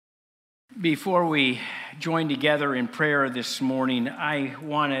Before we join together in prayer this morning, I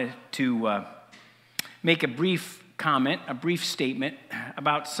wanted to make a brief comment, a brief statement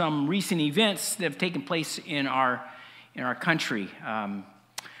about some recent events that have taken place in our country.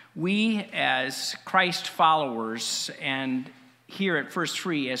 We, as Christ followers, and here at First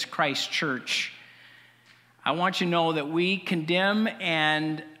Free as Christ Church, I want you to know that we condemn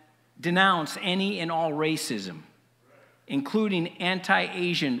and denounce any and all racism, including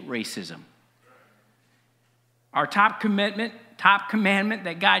anti-Asian racism. Our top commandment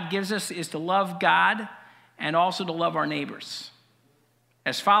that God gives us is to love God and also to love our neighbors.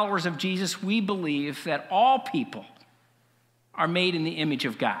 As followers of Jesus, we believe that all people are made in the image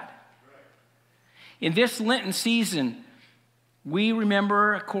of God. In this Lenten season, we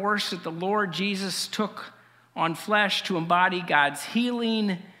remember, of course, that the Lord Jesus took on flesh to embody God's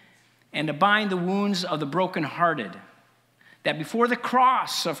healing and to bind the wounds of the brokenhearted. That before the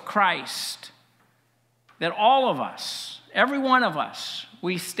cross of Christ, that all of us, every one of us,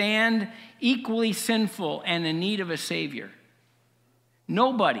 we stand equally sinful and in need of a Savior.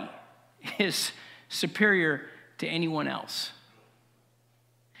 Nobody is superior to anyone else.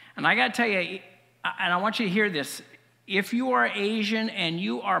 And I got to tell you, and I want you to hear this, if you are Asian and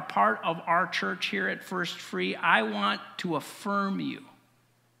you are part of our church here at First Free, I want to affirm you.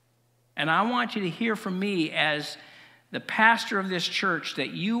 And I want you to hear from me as the pastor of this church that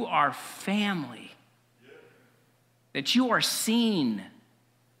you are family, that you are seen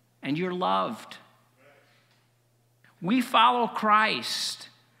and you're loved. We follow Christ,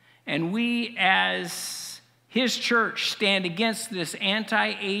 and we as his church stand against this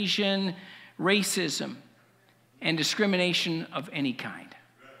anti-Asian racism and discrimination of any kind.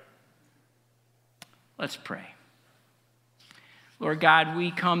 Let's pray. Lord God,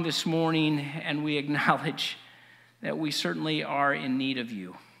 we come this morning and we acknowledge that we certainly are in need of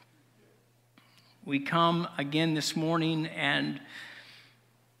you. We come again this morning and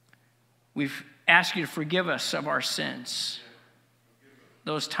we've asked you to forgive us of our sins.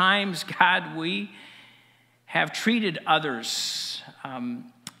 Those times, God, we have treated others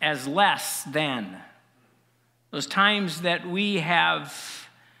as less than. Those times that we have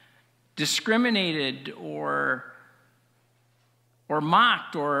discriminated or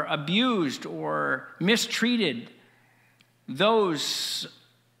mocked or abused or mistreated those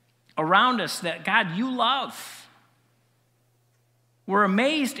around us that, God, you love. We're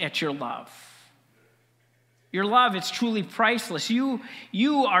amazed at your love. Your love, it's truly priceless. You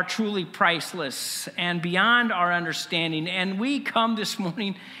are truly priceless and beyond our understanding. And we come this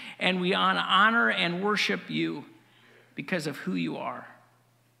morning and we honor and worship you because of who you are.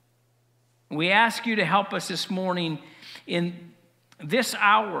 We ask you to help us this morning in this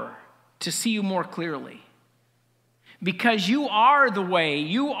hour to see you more clearly. Because you are the way,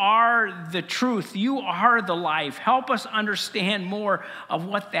 you are the truth, you are the life. Help us understand more of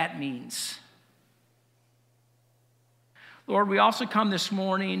what that means. Lord, we also come this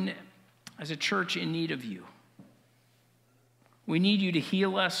morning as a church in need of you. We need you to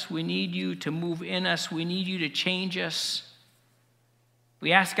heal us. We need you to move in us. We need you to change us.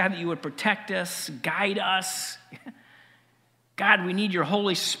 We ask, God, that you would protect us, guide us. God, we need your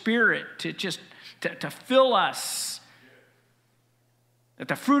Holy Spirit to fill us, that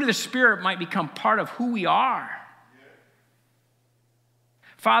the fruit of the Spirit might become part of who we are.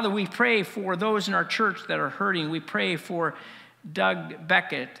 Father, we pray for those in our church that are hurting. We pray for Doug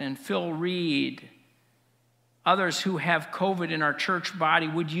Beckett and Phil Reed, others who have COVID in our church body.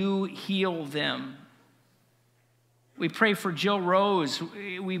 Would you heal them? We pray for Jill Rose.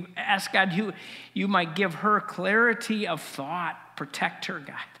 We ask, God, you might give her clarity of thought. Protect her,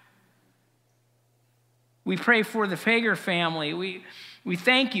 God. We pray for the Fager family. We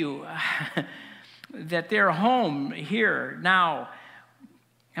thank you that they're home here now.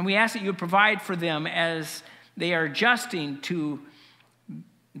 And we ask that you would provide for them as they are adjusting to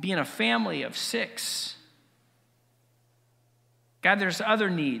being a family of 6. God, there's other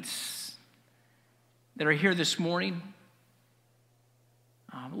needs that are here this morning.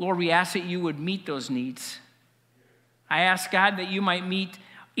 Lord, we ask that you would meet those needs. I ask, God, that you might meet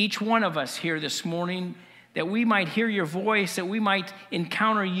each one of us here this morning, that we might hear your voice, that we might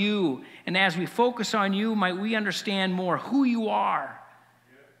encounter you. And as we focus on you, might we understand more who you are.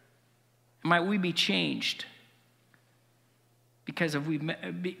 Might we be changed because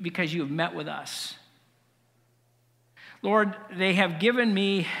you have met with us. Lord, they have given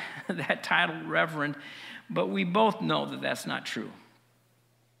me that title, Reverend, but we both know that that's not true.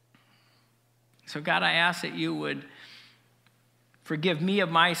 So God, I ask that you would forgive me of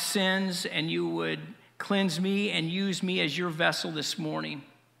my sins and you would cleanse me and use me as your vessel this morning.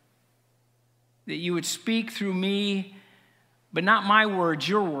 that you would speak through me, but not my words,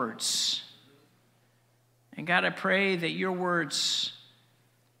 your words. And God, I pray that your words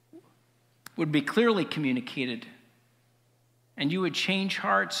would be clearly communicated, and you would change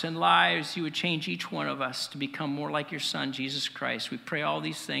hearts and lives. You would change each one of us to become more like your Son, Jesus Christ. We pray all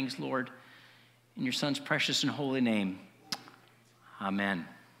these things, Lord, in your Son's precious and holy name. Amen.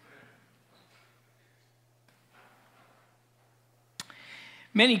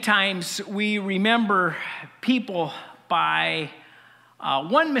 Many times we remember people by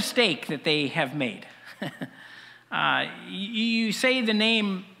one mistake that they have made. You say the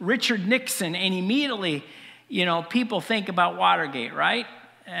name Richard Nixon, and immediately, people think about Watergate, right?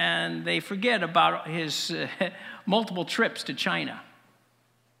 And they forget about his multiple trips to China.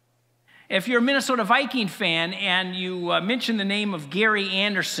 If you're a Minnesota Viking fan and you mention the name of Gary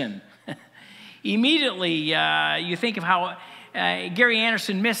Anderson, immediately you think of how Gary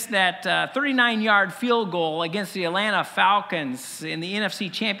Anderson missed that 39-yard field goal against the Atlanta Falcons in the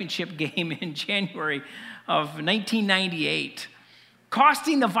NFC Championship game in January of 1998,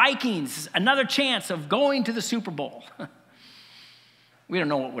 costing the Vikings another chance of going to the Super Bowl. We don't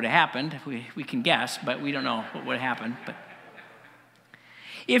know what would have happened. We can guess, but we don't know what would have happened. But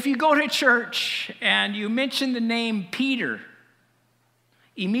if you go to church and you mention the name Peter,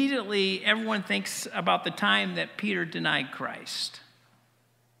 immediately everyone thinks about the time that Peter denied Christ.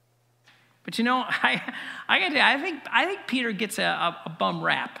 But I got to tell you, I think Peter gets a bum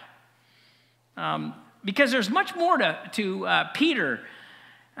rap. Because there's much more to Peter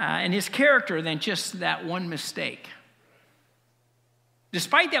and his character than just that one mistake.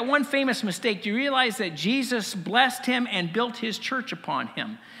 Despite that one famous mistake, do you realize that Jesus blessed him and built his church upon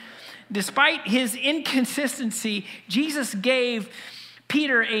him? Despite his inconsistency, Jesus gave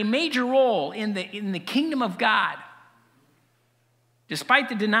Peter a major role in the kingdom of God. Despite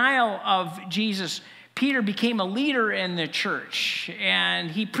the denial of Jesus, Peter became a leader in the church, and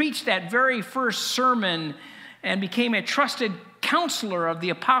he preached that very first sermon and became a trusted counselor of the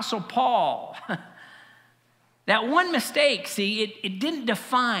Apostle Paul. That one mistake, see, it didn't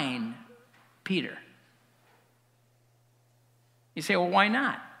define Peter. You say, well, why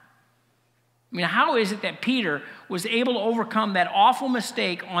not? I mean, how is it that Peter was able to overcome that awful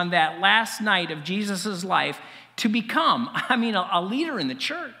mistake on that last night of Jesus' life to become, a leader in the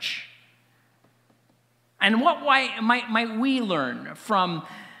church? And what might we learn from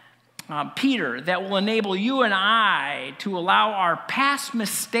Peter that will enable you and I to allow our past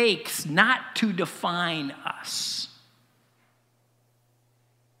mistakes not to define us?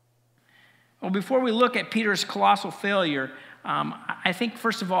 Well, before we look at Peter's colossal failure, I think,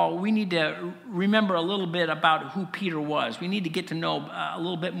 first of all, we need to remember a little bit about who Peter was. We need to get to know a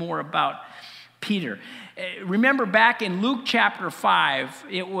little bit more about Peter. Remember back in Luke chapter 5,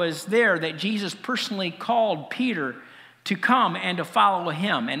 it was there that Jesus personally called Peter to come and to follow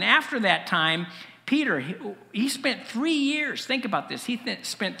him. And after that time, Peter, he spent 3 years, think about this, he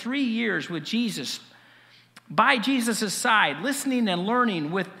spent 3 years with Jesus, by Jesus' side, listening and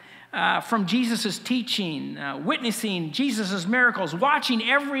learning from Jesus' teaching, witnessing Jesus' miracles, watching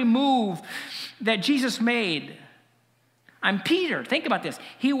every move that Jesus made. And Peter, think about this,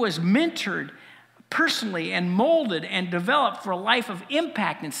 he was mentored personally and molded and developed for a life of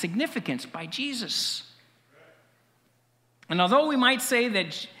impact and significance by Jesus. And although we might say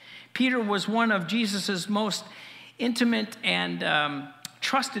that Peter was one of Jesus' most intimate and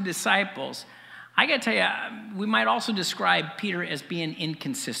trusted disciples, I got to tell you, we might also describe Peter as being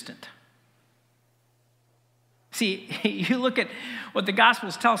inconsistent. See, you look at what the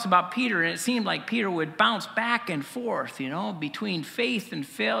Gospels tell us about Peter, and it seemed like Peter would bounce back and forth, between faith and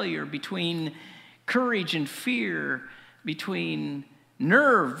failure, between courage and fear, between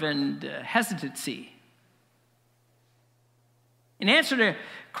nerve and hesitancy. In answer to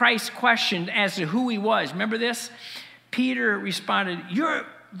Christ's question as to who he was, remember this? Peter responded, "You're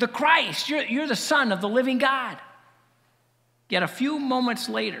the Christ, you're the Son of the living God." Yet a few moments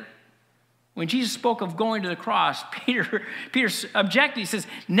later, when Jesus spoke of going to the cross, Peter objected. He says,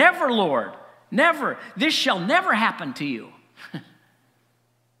 "Never, Lord, never. This shall never happen to you."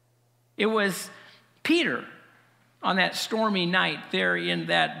 It was Peter on that stormy night there in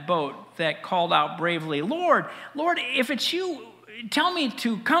that boat that called out bravely, Lord, if it's you, tell me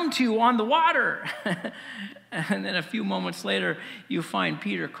to come to you on the water." And then a few moments later, you find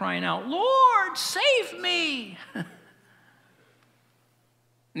Peter crying out, "Lord, save me." In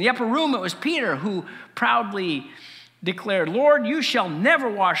the upper room, it was Peter who proudly declared, "Lord, you shall never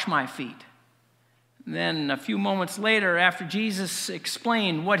wash my feet." And then a few moments later, after Jesus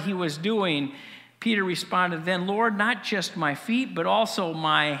explained what he was doing, Peter responded, then, Lord, not just my feet, but also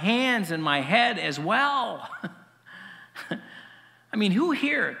my hands and my head as well. I mean, who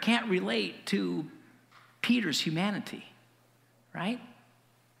here can't relate to Peter's humanity, right?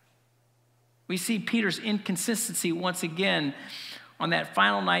 We see Peter's inconsistency once again on that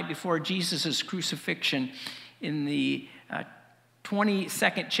final night before Jesus' crucifixion in the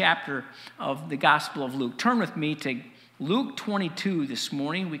 22nd chapter of the Gospel of Luke. Turn with me to Luke 22 this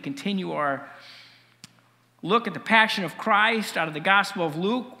morning. We continue our look at the Passion of Christ out of the Gospel of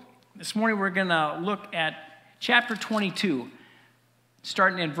Luke. This morning we're going to look at chapter 22,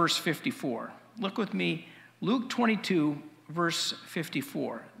 starting in verse 54. Look with me, Luke 22, verse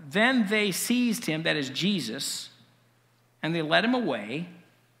 54. Then they seized him, that is Jesus, and they led him away,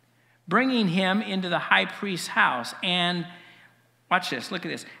 bringing him into the high priest's house. And watch this, look at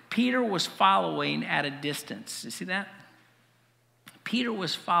this. Peter was following at a distance. You see that? Peter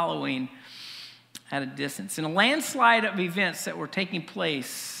was following at a distance. In a landslide of events that were taking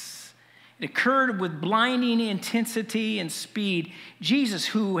place, it occurred with blinding intensity and speed. Jesus,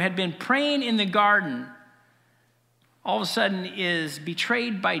 who had been praying in the garden, all of a sudden is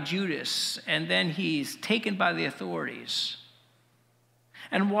betrayed by Judas, and then he's taken by the authorities.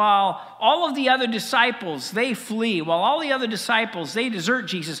 And while all of the other disciples, they flee, while all the other disciples, they desert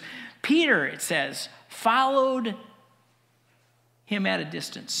Jesus, Peter, it says, followed him at a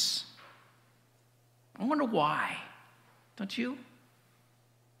distance. I wonder why, don't you?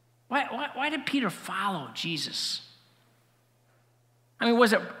 Why did Peter follow Jesus? I mean,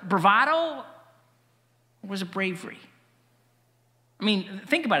 was it bravado or was it bravery? I mean,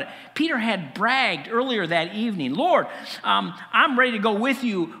 think about it. Peter had bragged earlier that evening, Lord, I'm ready to go with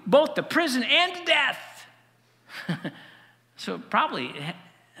you both to prison and to death. So probably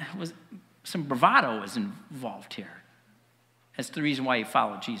was some bravado was involved here. That's the reason why he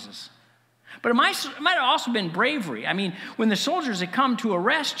followed Jesus. But it might have also been bravery. I mean, when the soldiers had come to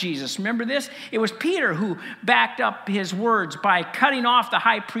arrest Jesus, remember this? It was Peter who backed up his words by cutting off the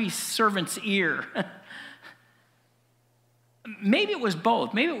high priest's servant's ear. Maybe it was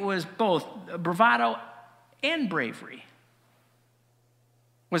both. Maybe it was both bravado and bravery.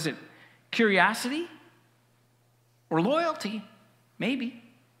 Was it curiosity or loyalty? Maybe.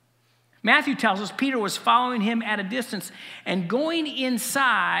 Matthew tells us Peter was following him at a distance and going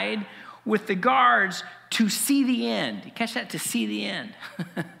inside with the guards to see the end. You catch that? To see the end.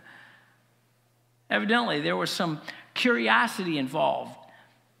 Evidently, there was some curiosity involved.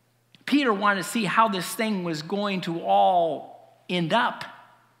 Peter wanted to see how this thing was going to all end up.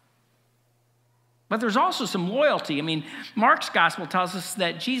 But there's also some loyalty. I mean, Mark's gospel tells us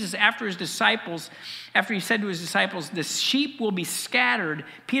that Jesus, after he said to his disciples, the sheep will be scattered,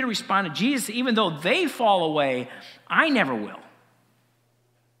 Peter responded, Jesus, even though they fall away, I never will.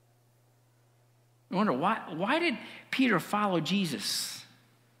 I wonder, why did Peter follow Jesus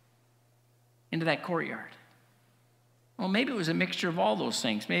into that courtyard? Well, maybe it was a mixture of all those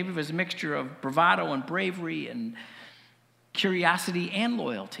things. Maybe it was a mixture of bravado and bravery and curiosity and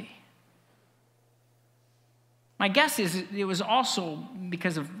loyalty. My guess is it was also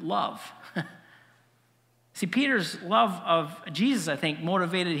because of love. See, Peter's love of Jesus, I think,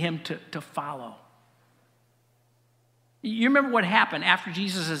 motivated him to follow. You remember what happened after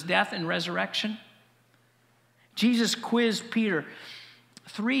Jesus' death and resurrection? Jesus quizzed Peter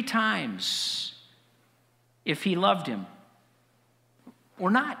 3 times if he loved him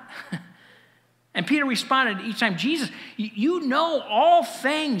or not. And Peter responded each time, Jesus, you know all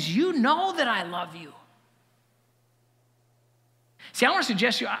things. You know that I love you. See, I want to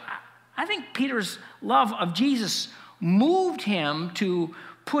suggest to you, I think Peter's love of Jesus moved him to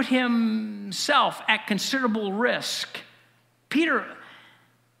put himself at considerable risk. Peter,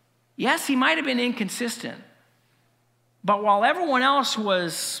 yes, he might have been inconsistent, but while everyone else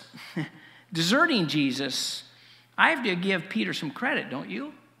was deserting Jesus, I have to give Peter some credit, don't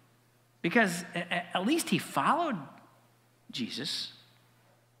you? Because at least he followed Jesus.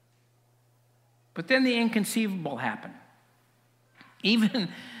 But then the inconceivable happened. Even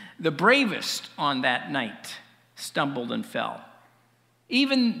the bravest on that night stumbled and fell.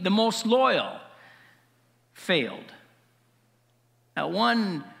 Even the most loyal failed.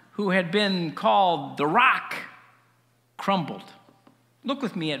 One who had been called the Rock crumbled. Look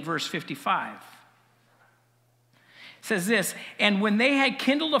with me at verse 55. It says this, and when they had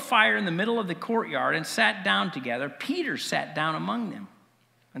kindled a fire in the middle of the courtyard and sat down together, Peter sat down among them.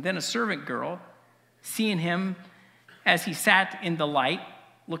 And then a servant girl, seeing him as he sat in the light,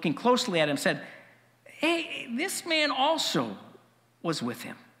 looking closely at him, said, hey, this man also was with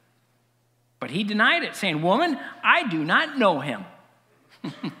him. But he denied it, saying, woman, I do not know him.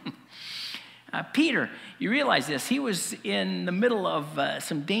 Peter, you realize this, he was in the middle of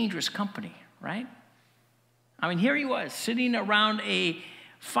some dangerous company, right? I mean, here he was sitting around a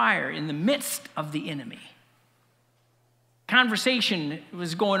fire in the midst of the enemy. Conversation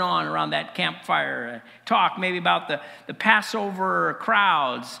was going on around that campfire, talk maybe about the Passover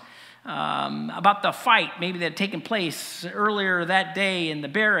crowds, about the fight maybe that had taken place earlier that day in the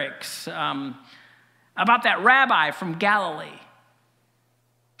barracks, about that rabbi from Galilee.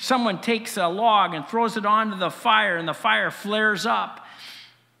 Someone takes a log and throws it onto the fire, and the fire flares up.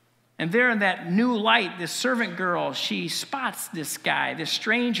 And there in that new light, this servant girl, she spots this guy, this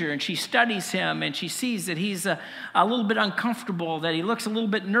stranger, and she studies him, and she sees that he's a little bit uncomfortable, that he looks a little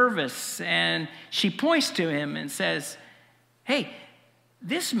bit nervous, and she points to him and says, "Hey,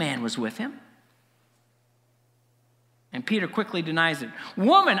 this man was with him." And Peter quickly denies it.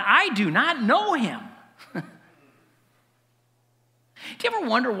 "Woman, I do not know him." Do you ever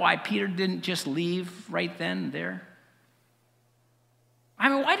wonder why Peter didn't just leave right then and there? I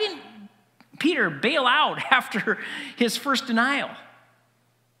mean, why didn't Peter bail out after his first denial?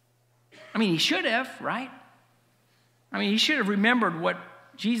 I mean, he should have, right? I mean, he should have remembered what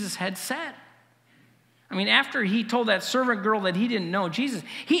Jesus had said. I mean, after he told that servant girl that he didn't know Jesus,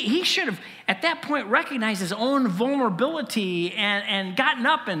 he should have, at that point, recognized his own vulnerability and gotten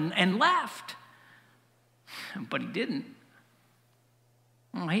up and left. But he didn't.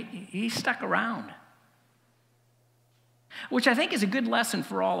 Well, he stuck around. Which I think is a good lesson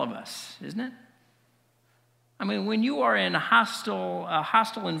for all of us, isn't it? I mean, when you are in a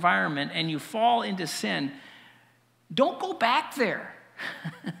hostile environment and you fall into sin, don't go back there.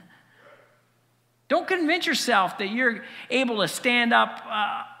 Don't convince yourself that you're able to stand up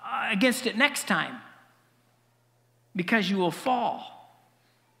against it next time, because you will fall.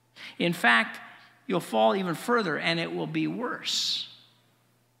 In fact, you'll fall even further and it will be worse.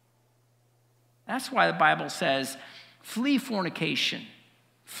 That's why the Bible says, flee fornication,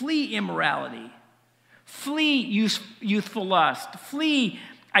 flee immorality, flee youthful lust, flee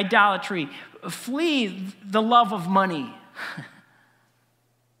idolatry, flee the love of money.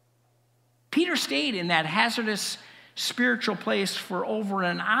 Peter stayed in that hazardous spiritual place for over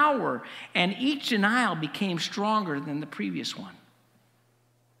an hour, and each denial became stronger than the previous one.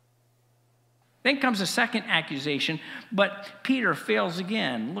 Then comes a second accusation, but Peter fails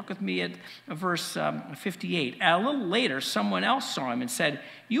again. Look with me at verse 58. A little later, someone else saw him and said,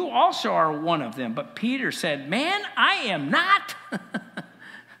 "You also are one of them." But Peter said, "Man, I am not."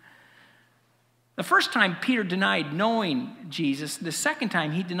 The first time Peter denied knowing Jesus, the second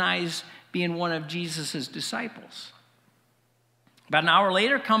time he denies being one of Jesus' disciples. About an hour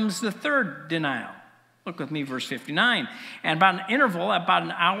later comes the third denial. Look with me, verse 59. And about an interval, about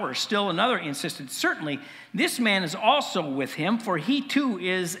an hour, still another insisted, "Certainly, this man is also with him, for he too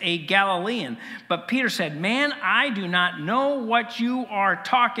is a Galilean." But Peter said, "Man, I do not know what you are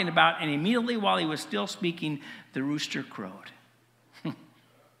talking about." And immediately while he was still speaking, the rooster crowed.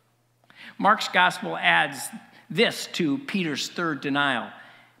 Mark's gospel adds this to Peter's third denial.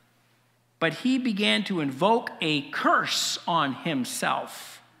 But he began to invoke a curse on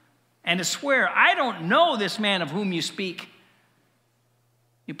himself and to swear, "I don't know this man of whom you speak."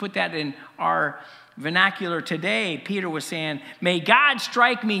 You put that in our vernacular today, Peter was saying, "May God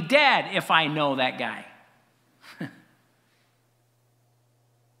strike me dead if I know that guy."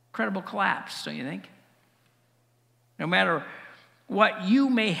 Incredible collapse, don't you think? No matter what you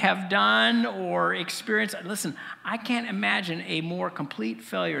may have done or experienced, listen, I can't imagine a more complete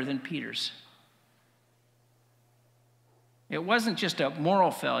failure than Peter's. It wasn't just a moral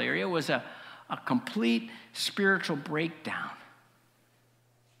failure. It was a complete spiritual breakdown.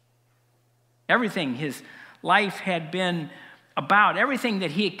 Everything his life had been about, everything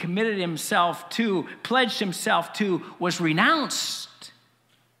that he had committed himself to, pledged himself to, was renounced.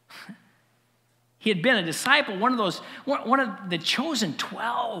 He had been a disciple, one of the chosen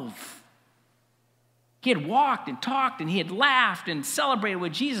 12. He had walked and talked and he had laughed and celebrated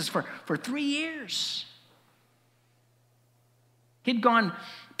with Jesus for 3 years. He'd gone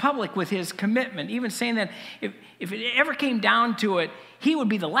public with his commitment, even saying that if it ever came down to it, he would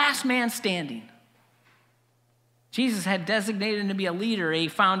be the last man standing. Jesus had designated him to be a leader, a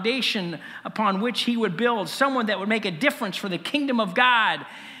foundation upon which he would build, someone that would make a difference for the kingdom of God.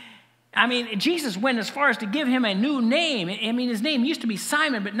 I mean, Jesus went as far as to give him a new name. I mean, his name used to be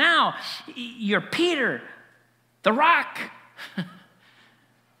Simon, but now you're Peter, the rock. But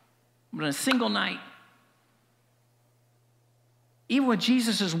in a single night, even with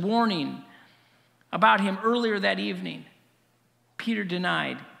Jesus' warning about him earlier that evening, Peter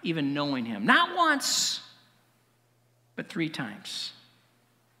denied even knowing him. Not once, but 3 times.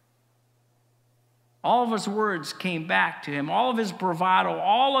 All of his words came back to him, all of his bravado,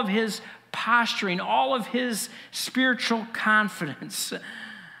 all of his posturing, all of his spiritual confidence.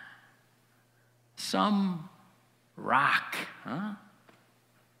 Some rock, huh?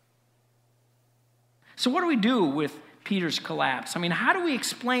 So what do we do with Peter's collapse? I mean, how do we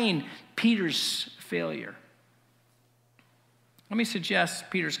explain Peter's failure? Let me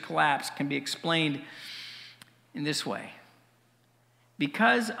suggest Peter's collapse can be explained in this way.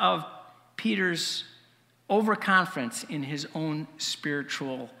 Because of Peter's overconfidence in his own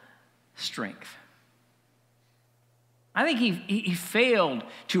spiritual strength. I think he failed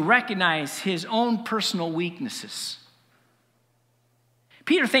to recognize his own personal weaknesses.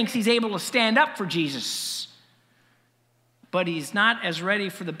 Peter thinks he's able to stand up for Jesus, but he's not as ready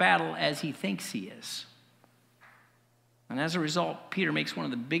for the battle as he thinks he is. And as a result, Peter makes one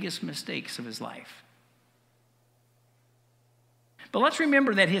of the biggest mistakes of his life. But let's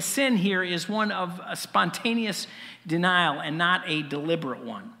remember that his sin here is one of a spontaneous denial and not a deliberate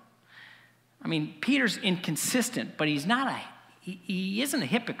one. I mean, Peter's inconsistent, but he isn't a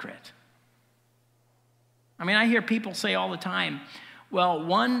hypocrite. I mean, I hear people say all the time, well,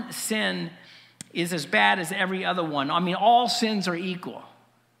 one sin is as bad as every other one. I mean, all sins are equal,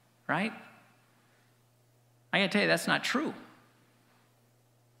 right? I got to tell you, that's not true.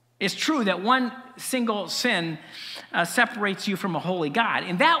 It's true that one single sin separates you from a holy God.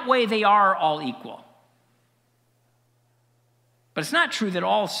 In that way, they are all equal. But it's not true that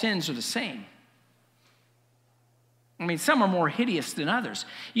all sins are the same. I mean, some are more hideous than others.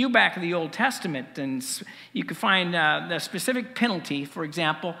 You back in the Old Testament, and you could find the specific penalty, for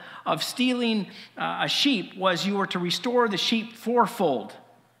example, of stealing a sheep was you were to restore the sheep fourfold.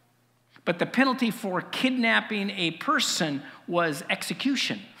 But the penalty for kidnapping a person was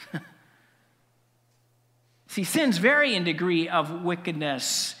execution. See, sins vary in degree of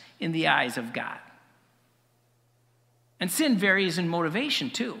wickedness in the eyes of God. And sin varies in motivation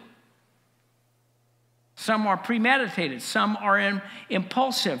too. Some are premeditated, some are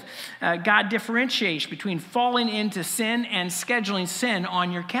impulsive. God differentiates between falling into sin and scheduling sin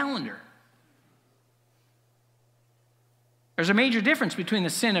on your calendar. There's a major difference between the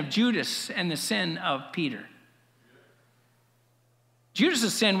sin of Judas and the sin of Peter.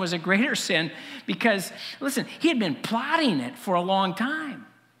 Judas' sin was a greater sin because, listen, he had been plotting it for a long time.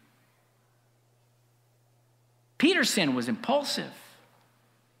 Peter's sin was impulsive.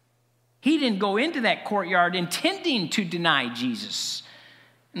 He didn't go into that courtyard intending to deny Jesus.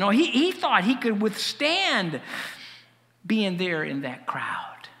 No, he thought he could withstand being there in that crowd.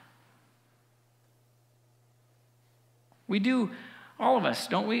 We do, all of us,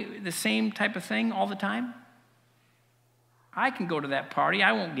 don't we, the same type of thing all the time? I can go to that party.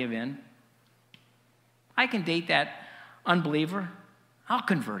 I won't give in. I can date that unbeliever. I'll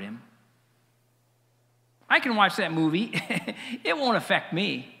convert him. I can watch that movie. It won't affect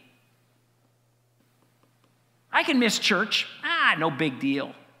me. I can miss church. No big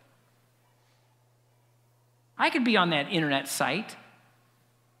deal. I could be on that internet site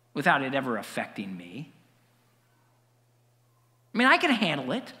without it ever affecting me. I mean, I can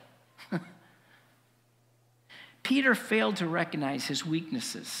handle it. Peter failed to recognize his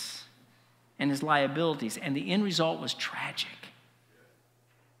weaknesses and his liabilities, and the end result was tragic.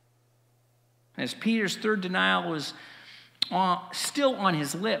 As Peter's third denial was still on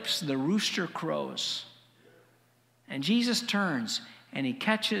his lips, the rooster crows. And Jesus turns and he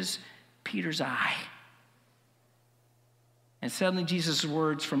catches Peter's eye. And suddenly Jesus'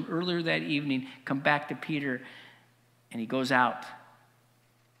 words from earlier that evening come back to Peter, and he goes out.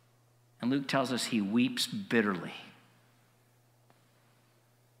 And Luke tells us he weeps bitterly.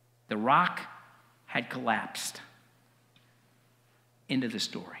 The rock had collapsed into the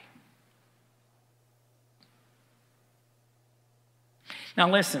story. Now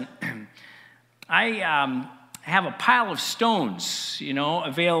listen, I have a pile of stones,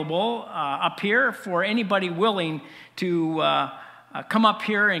 available up here for anybody willing to come up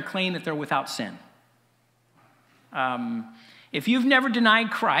here and claim that they're without sin. If you've never denied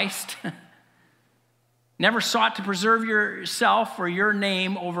Christ, never sought to preserve yourself or your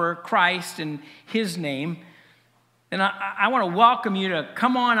name over Christ and his name, then I want to welcome you to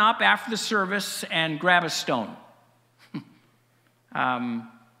come on up after the service and grab a stone.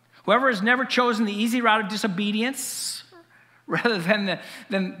 Whoever has never chosen the easy route of disobedience rather than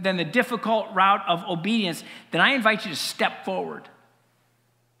the difficult route of obedience, then I invite you to step forward.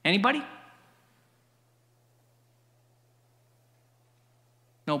 Anybody?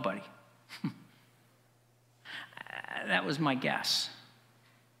 Nobody. That was my guess.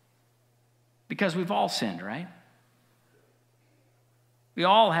 Because we've all sinned, right? We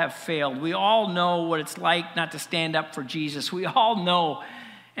all have failed. We all know what it's like not to stand up for Jesus. We all know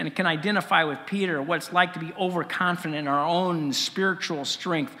and can identify with Peter what it's like to be overconfident in our own spiritual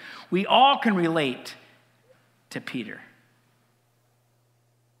strength. We all can relate to Peter.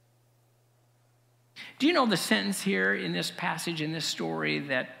 Do you know the sentence here in this passage, in this story,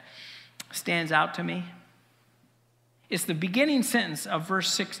 that stands out to me? It's the beginning sentence of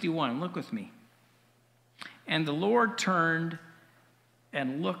verse 61. Look with me. And the Lord turned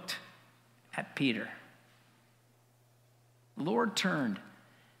and looked at Peter. The Lord turned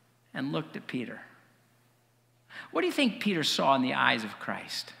and looked at Peter. What do you think Peter saw in the eyes of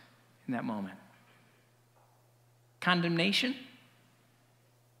Christ in that moment? Condemnation?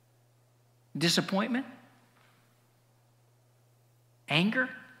 Disappointment? Anger?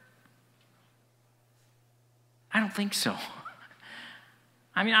 I don't think so.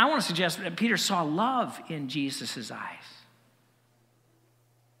 I mean, I want to suggest that Peter saw love in Jesus' eyes.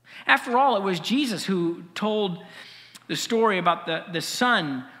 After all, it was Jesus who told the story about the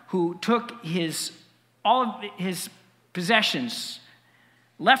son who took all of his possessions,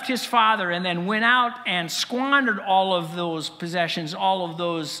 left his father, and then went out and squandered all of those possessions, all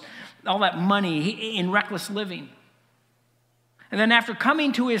that money in reckless living. And then after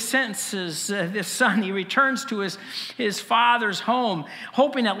coming to his senses, this son, he returns to his father's home,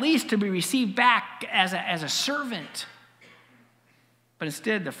 hoping at least to be received back as a servant. But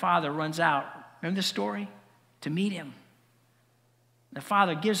instead, the father runs out, remember the story? To meet him. The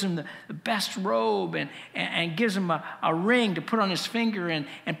father gives him the best robe and gives him a ring to put on his finger and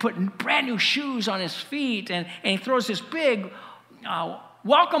put brand new shoes on his feet. And he throws this big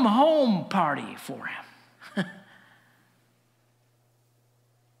welcome home party for him.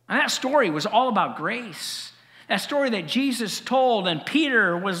 And that story was all about grace. That story that Jesus told and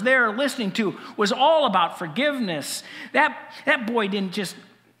Peter was there listening to was all about forgiveness. That boy didn't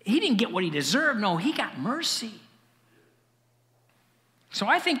get what he deserved. No, he got mercy. So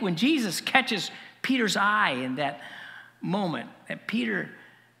I think when Jesus catches Peter's eye in that moment, that Peter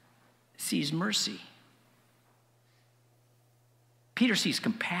sees mercy. Peter sees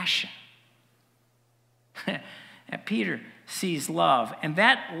compassion. And Peter sees love. And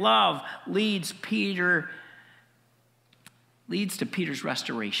that love leads to Peter's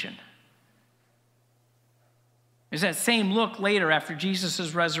restoration. There's that same look later after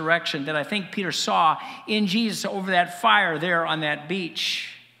Jesus' resurrection that I think Peter saw in Jesus over that fire there on that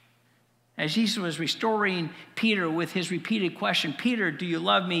beach. As Jesus was restoring Peter with his repeated question, Peter, do you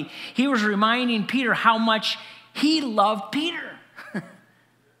love me? He was reminding Peter how much he loved Peter.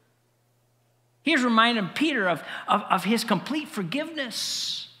 He was reminding Peter of his complete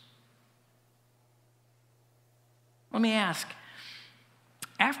forgiveness. Let me ask,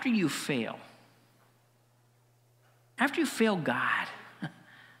 after you fail God,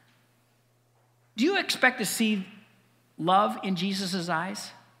 do you expect to see love in Jesus' eyes?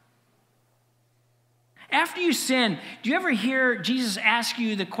 After you sin, do you ever hear Jesus ask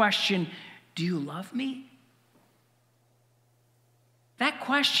you the question, do you love me? That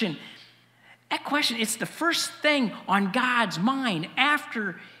question, it's the first thing on God's mind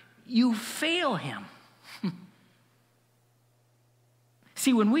after you fail him.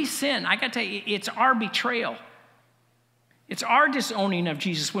 See, when we sin, I got to tell you, it's our betrayal. It's our disowning of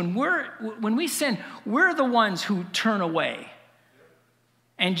Jesus. When we sin, we're the ones who turn away.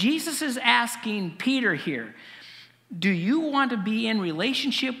 And Jesus is asking Peter here, do you want to be in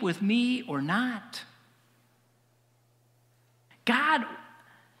relationship with me or not? God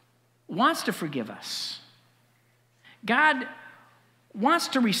wants to forgive us. God wants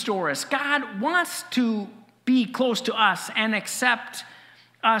to restore us. God wants to be close to us and accept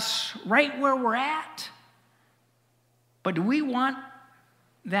us right where we're at. But do we want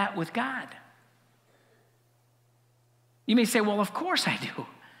that with God? You may say, well, of course I do.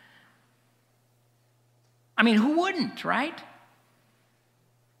 I mean, who wouldn't, right?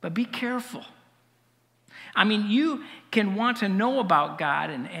 But be careful. I mean, you can want to know about God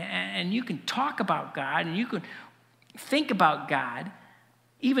and you can talk about God and you can think about God,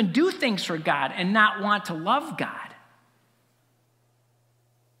 even do things for God and not want to love God.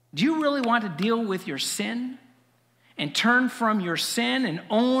 Do you really want to deal with your sin and turn from your sin and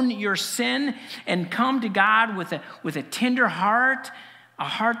own your sin and come to God with a tender heart, a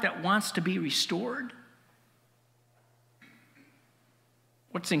heart that wants to be restored?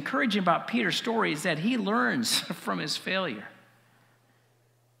 What's encouraging about Peter's story is that he learns from his failure.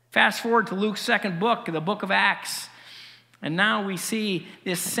 Fast forward to Luke's second book, the book of Acts. And now we see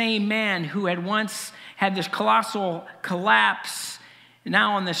this same man who had once had this colossal collapse,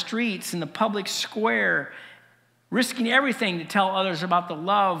 now on the streets, in the public square, risking everything to tell others about the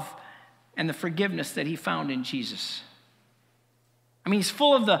love and the forgiveness that he found in Jesus. I mean, he's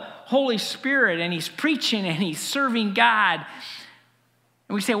full of the Holy Spirit, and he's preaching, and he's serving God.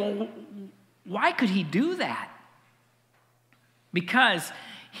 And we say, well, why could he do that? Because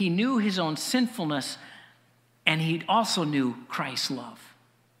he knew his own sinfulness, and he also knew Christ's love.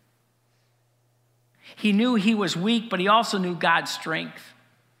 He knew he was weak, but he also knew God's strength.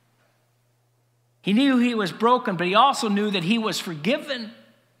 He knew he was broken, but he also knew that he was forgiven.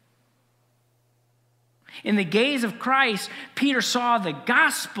 In the gaze of Christ, Peter saw the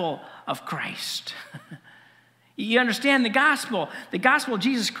gospel of Christ. You understand the gospel? The gospel of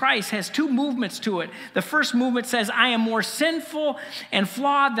Jesus Christ has two movements to it. The first movement says, I am more sinful and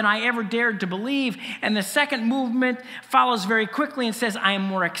flawed than I ever dared to believe. And the second movement follows very quickly and says, I am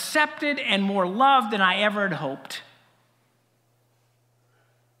more accepted and more loved than I ever had hoped.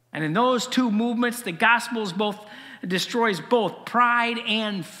 And in those two movements, the gospel destroys both pride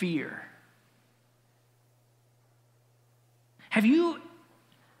and fear. Have you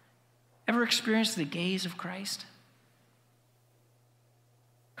ever experienced the gaze of Christ?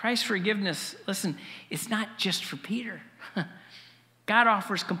 Christ's forgiveness, listen, it's not just for Peter. God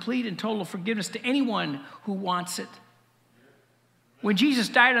offers complete and total forgiveness to anyone who wants it. When Jesus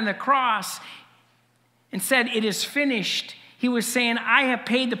died on the cross and said, it is finished, he was saying, I have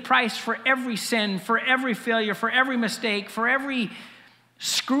paid the price for every sin, for every failure, for every mistake, for every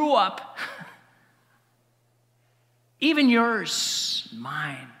screw up. Even yours,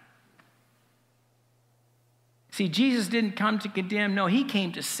 mine. See, Jesus didn't come to condemn. No, he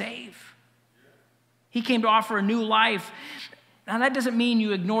came to save. He came to offer a new life. Now, that doesn't mean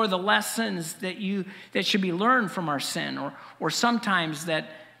you ignore the lessons that should be learned from our sin, or sometimes that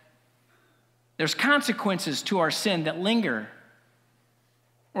there's consequences to our sin that linger,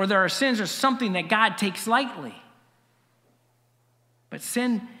 or there are sins or something that God takes lightly. But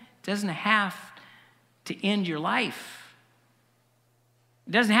sin doesn't have to end your life.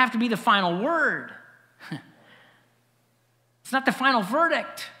 It doesn't have to be the final word. It's not the final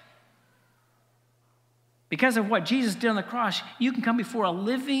verdict. Because of what Jesus did on the cross, you can come before a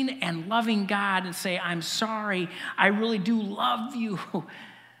living and loving God and say, I'm sorry, I really do love you.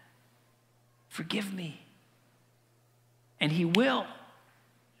 Forgive me. And he will.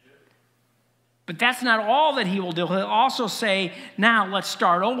 But that's not all that he will do. He'll also say, now let's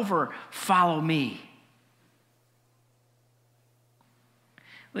start over. Follow me.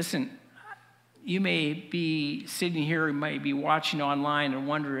 Listen, you may be sitting here, you might be watching online and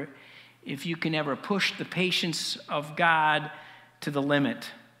wonder if you can ever push the patience of God to the limit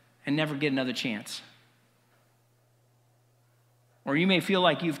and never get another chance. Or you may feel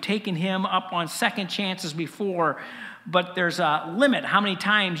like you've taken him up on second chances before, but there's a limit how many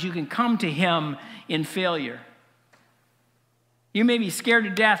times you can come to him in failure. You may be scared to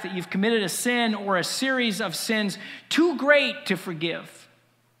death that you've committed a sin or a series of sins too great to forgive.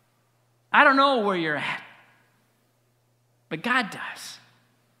 I don't know where you're at, but God does.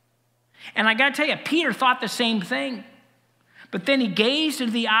 And I got to tell you, Peter thought the same thing. But then he gazed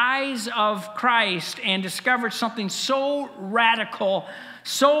into the eyes of Christ and discovered something so radical,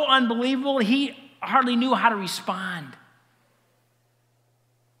 so unbelievable, he hardly knew how to respond.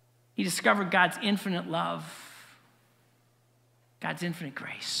 He discovered God's infinite love, God's infinite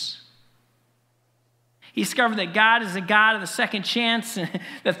grace. He discovered that God is the God of the second chance, and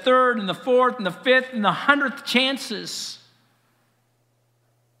the third, and the fourth, and the fifth, and the 100th chances.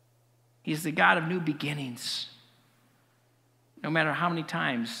 He's the God of new beginnings, no matter how many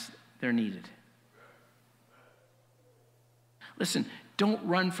times they're needed. Listen, don't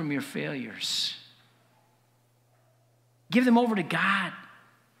run from your failures. Give them over to God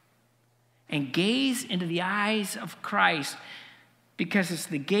and gaze into the eyes of Christ, because it's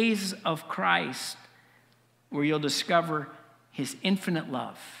the gaze of Christ where you'll discover his infinite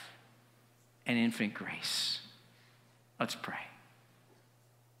love and infinite grace. Let's pray.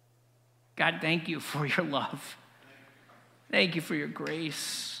 God, thank you for your love. Thank you for your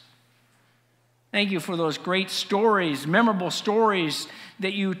grace. Thank you for those great stories, memorable stories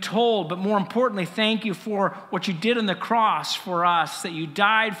that you told. But more importantly, thank you for what you did on the cross for us, that you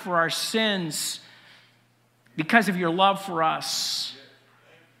died for our sins because of your love for us.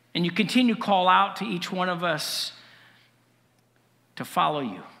 And you continue to call out to each one of us to follow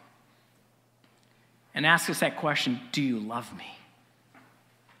you. And ask us that question, do you love me?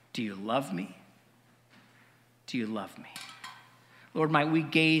 Do you love me? Do you love me? Lord, might we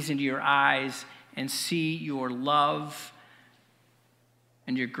gaze into your eyes and see your love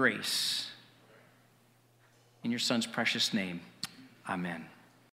and your grace. In your Son's precious name, amen.